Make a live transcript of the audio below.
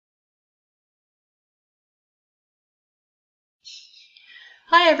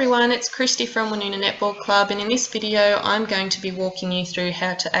Hi everyone, it's Christy from Woonona Netball Club, and in this video I'm going to be walking you through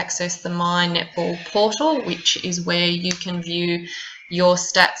how to access the MyNetball portal, which is where you can view your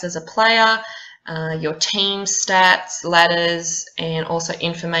stats as a player, your team stats, ladders, and also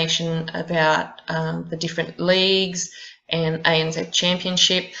information about the different leagues and ANZ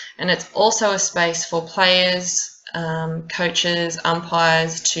Championship. And it's also a space for players, coaches,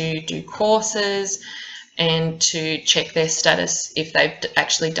 umpires to do courses and to check their status if they've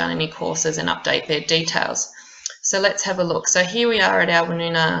actually done any courses and update their details. So let's have a look. So here we are at our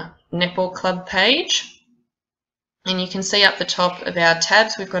Woonona Netball Club page, and you can see up the top of our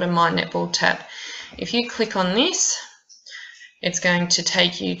tabs we've got a MyNetball tab. If you click on this, it's going to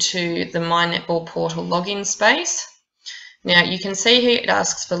take you to the MyNetball portal login space. Now you can see here it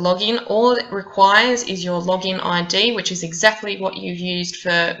asks for login. All it requires is your login ID, which is exactly what you've used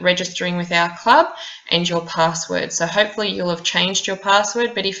for registering with our club, and your password. So hopefully you'll have changed your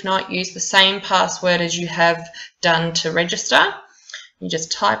password, but if not, use the same password as you have done to register. You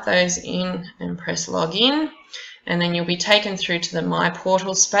just type those in and press login, and then you'll be taken through to the My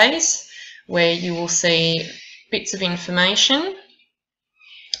Portal space where you will see bits of information.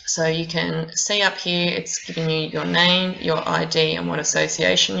 So you can see up here it's giving you your name, your ID, and what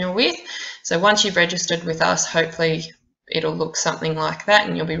association you're with. So once you've registered with us, hopefully it'll look something like that,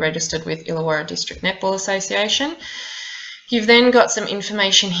 and you'll be registered with Illawarra District Netball Association. You've then got some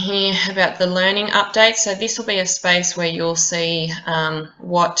information here about the learning updates. So this will be a space where you'll see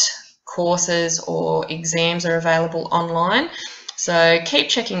what courses or exams are available online. So keep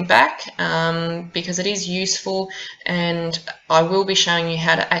checking back because it is useful, and I will be showing you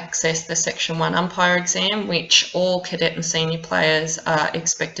how to access the Section 1 umpire exam, which all cadet and senior players are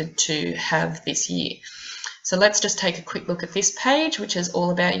expected to have this year. So let's just take a quick look at this page, which is all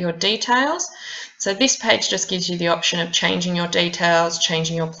about your details. So this page just gives you the option of changing your details,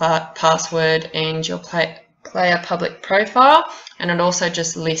 changing your password and your player public profile, and it also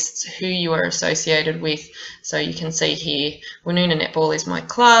just lists who you are associated with. So you can see here Woonona Netball is my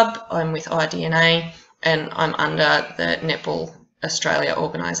club, I'm with IDNA, and I'm under the Netball Australia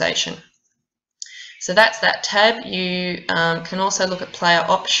organisation. So that's that tab. You can also look at player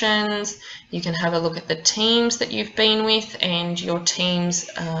options. You can have a look at the teams that you've been with and your team's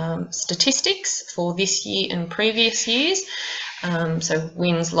statistics for this year and previous years. So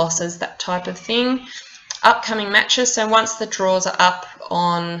wins, losses, that type of thing. Upcoming matches, so once the draws are up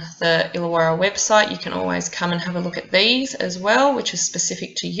on the Illawarra website, you can always come and have a look at these as well, which is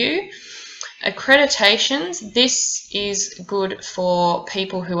specific to you. Accreditations, this is good for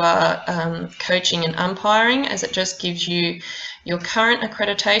people who are coaching and umpiring, as it just gives you your current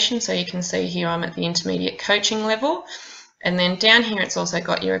accreditation. So you can see here I'm at the intermediate coaching level, and then down here it's also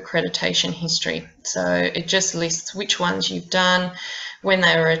got your accreditation history. So it just lists which ones you've done, when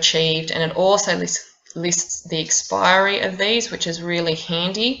they were achieved, and it also lists the expiry of these, which is really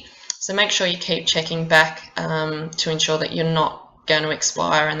handy. So make sure you keep checking back to ensure that you're not going to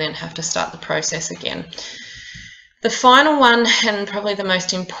expire and then have to start the process again. The final one, and probably the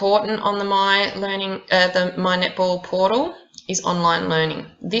most important on the MyNetball portal, is online learning.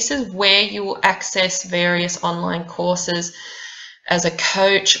 This is where you will access various online courses as a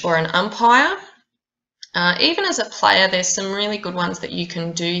coach or an umpire. Even as a player, there's some really good ones that you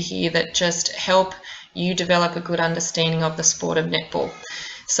can do here that just help you develop a good understanding of the sport of netball.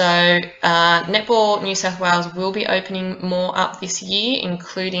 So Netball New South Wales will be opening more up this year,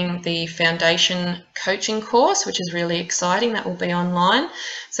 including the foundation coaching course, which is really exciting. That will be online.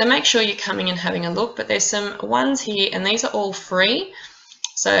 So make sure you're coming and having a look, but there's some ones here, and these are all free.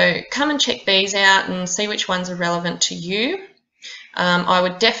 So come and check these out and see which ones are relevant to you. I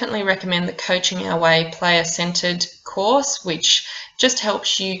would definitely recommend the Coaching Our Way player-centered course, which just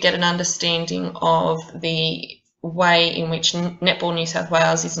helps you get an understanding of the way in which Netball New South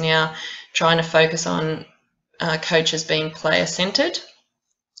Wales is now trying to focus on coaches being player-centered.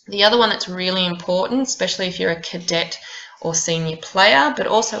 The other one that's really important, especially if you're a cadet or senior player, but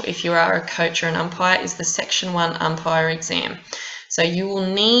also if you are a coach or an umpire, is the Section 1 umpire exam. So you will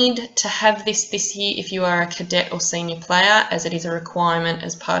need to have this year if you are a cadet or senior player, as it is a requirement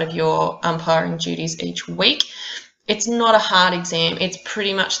as part of your umpiring duties each week. It's not a hard exam. It's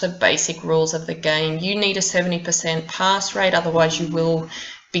pretty much the basic rules of the game. You need a 70% pass rate, otherwise you will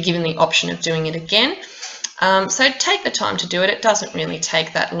be given the option of doing it again. So take the time to do it. It doesn't really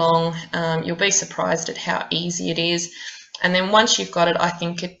take that long. You'll be surprised at how easy it is. And then once you've got it, I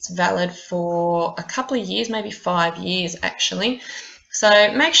think it's valid for a couple of years, maybe 5 years actually.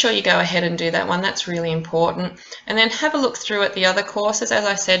 So make sure you go ahead and do that one. That's really important. And then have a look through at the other courses. As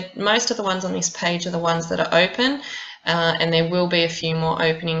I said, most of the ones on this page are the ones that are open. and there will be a few more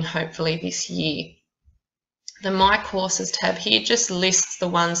opening hopefully this year. The My Courses tab here just lists the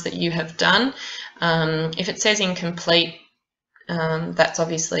ones that you have done. If it says incomplete, that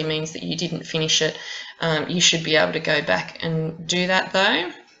obviously means that you didn't finish it. You should be able to go back and do that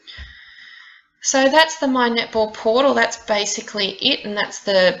though. So that's the MyNetball portal. That's basically it, and that's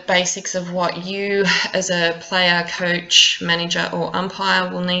the basics of what you as a player, coach, manager or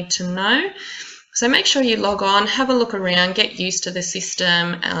umpire will need to know. So make sure you log on, have a look around, get used to the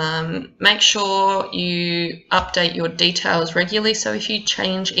system, make sure you update your details regularly. So if you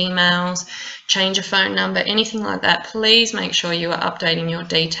change emails, change a phone number, anything like that, please make sure you are updating your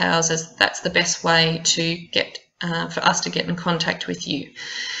details, as that's the best way to get for us to get in contact with you.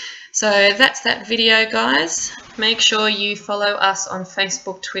 So that's that video, guys. Make sure you follow us on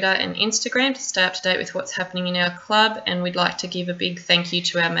Facebook, Twitter and Instagram to stay up to date with what's happening in our club, and we'd like to give a big thank you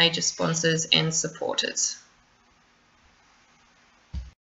to our major sponsors and supporters.